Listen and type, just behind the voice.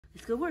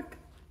Let's go work.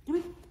 Come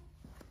on.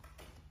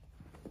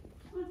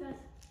 Come on, Gus.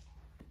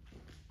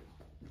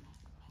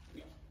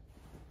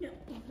 Yeah,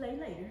 we'll play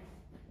later.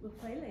 We'll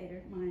play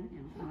later. Mine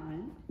now.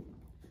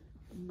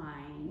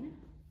 Mine.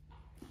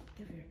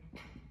 Come here.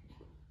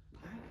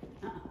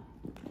 All right.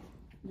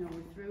 No,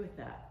 we're through with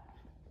that.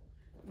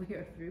 We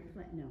are through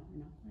playing. No, we're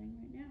not playing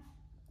right now.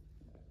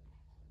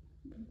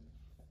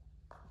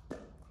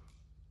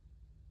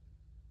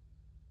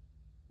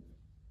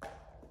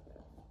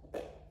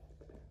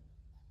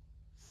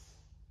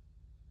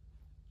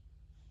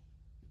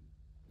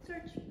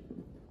 Search.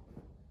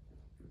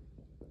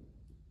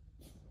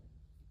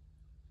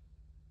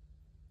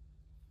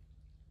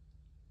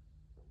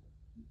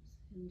 Oops,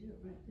 I didn't do it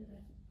right, did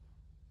I?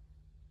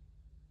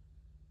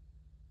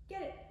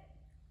 Get it.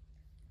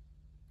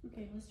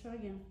 Okay, let's try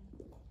again.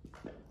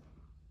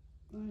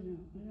 Oh no,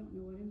 I don't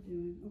know what I'm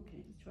doing. Okay,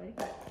 let's try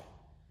again.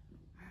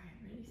 All right,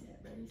 ready,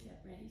 set, ready,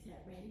 set, ready,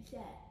 set, ready, set.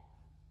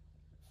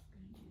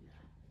 I'm gonna do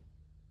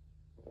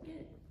that. Get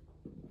it.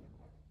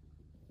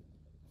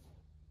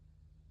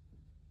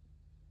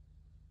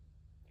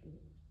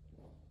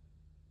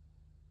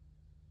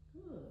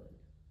 Good.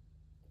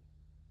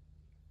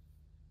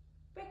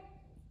 Break.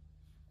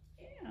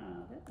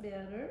 Yeah, that's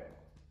better.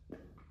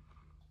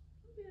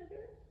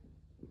 Better.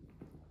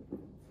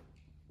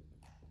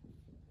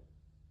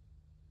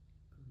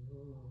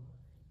 Good.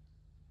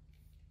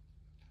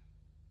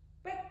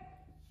 Break.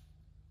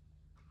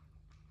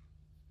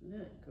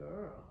 Good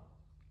girl.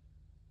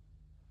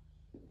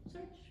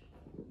 Search.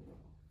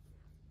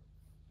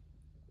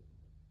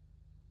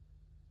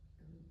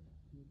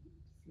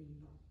 See.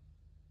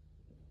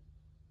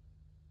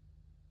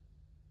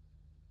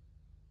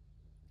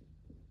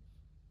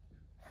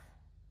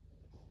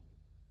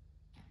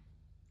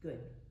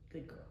 Good.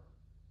 Good girl.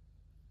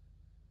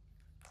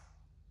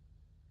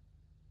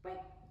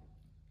 Break.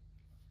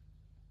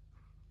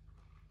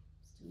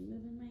 Still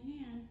moving my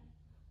hand.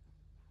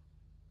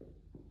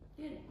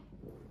 Get it.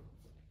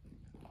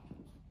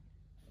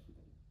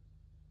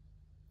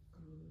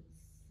 Good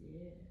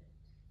sit.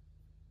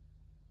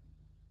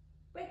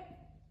 Break.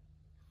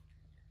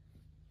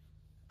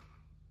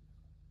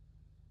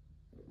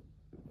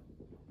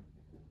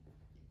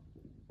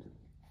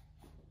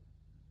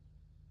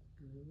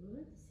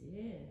 Good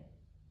sit.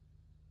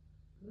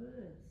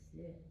 Good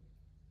sit.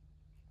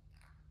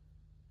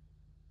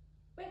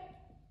 Break.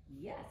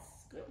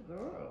 Yes, good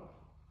girl.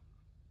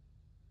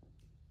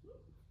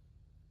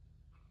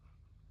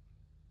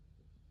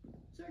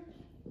 Search.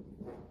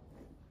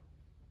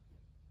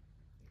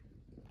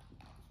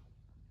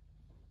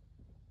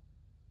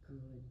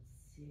 Good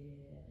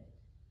sit.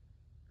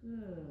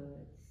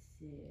 Good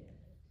sit.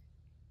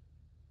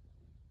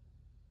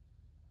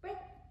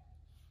 Break.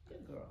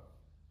 Good girl.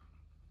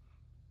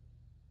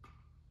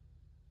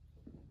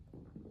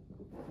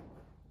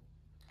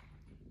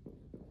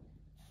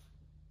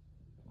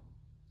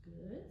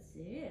 Good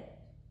sit.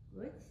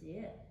 Good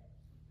sit.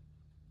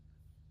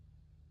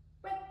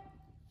 Break.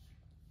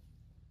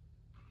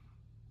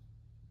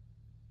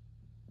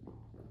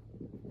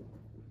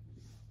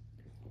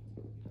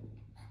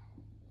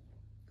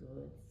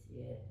 Good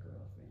sit,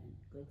 girlfriend.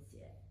 Good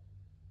sit.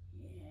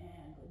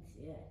 Yeah, good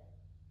sit.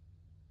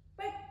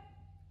 Break.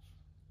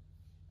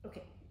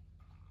 Okay.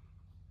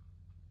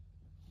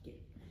 Get it.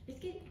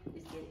 Let's get it.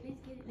 Let's get it.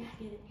 Let's get it. Let's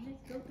get it.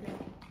 Let's go play.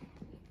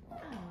 Oh,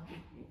 yeah.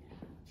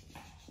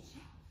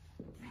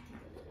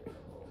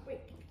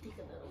 Take a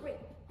little break.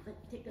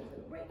 Let's take a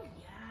little break.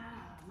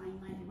 Yeah. Mine.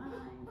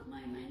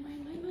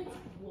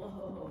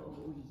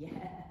 Whoa. Yes.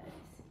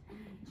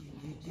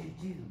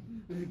 Do.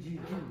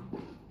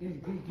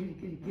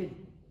 Good.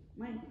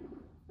 Mine.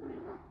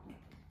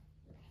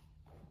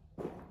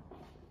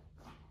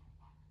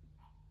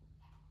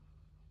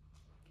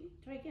 Okay,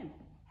 try again.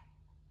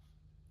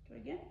 Try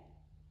again.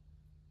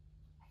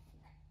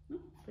 No,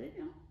 put it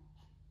down.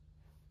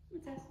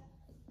 What's this?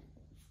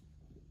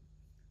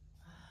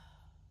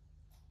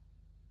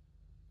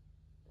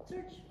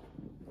 Search.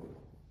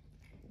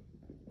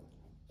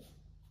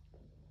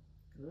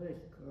 Good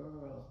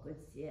girl. Good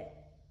sit.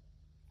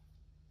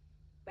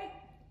 Break.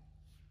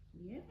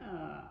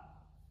 Yeah.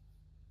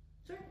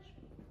 Search.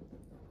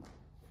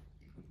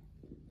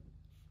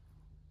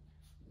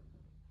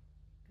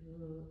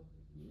 Good.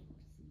 Oopsie.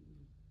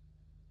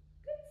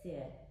 Good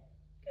sit.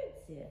 Good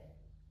sit.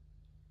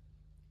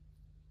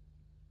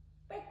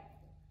 Break.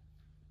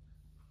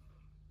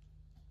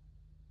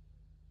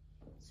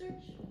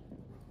 Search.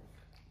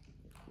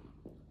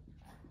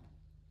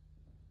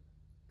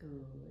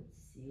 Good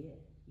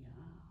sit.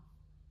 Yeah.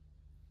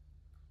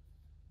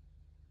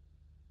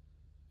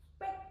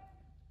 Break.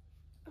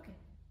 Okay.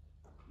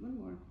 One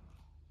more.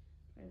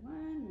 Try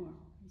one more.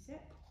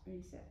 Reset.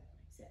 Reset.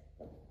 Reset.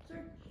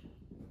 Search.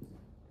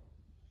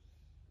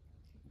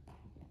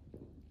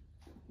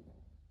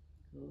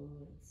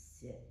 Good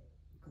sit.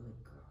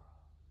 Good girl.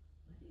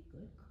 What a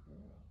good girl.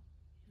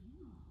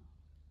 Yeah.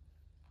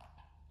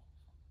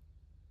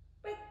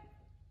 Break.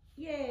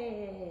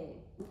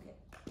 Yay. Okay.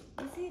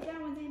 You see if that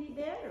one's any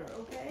better,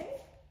 okay?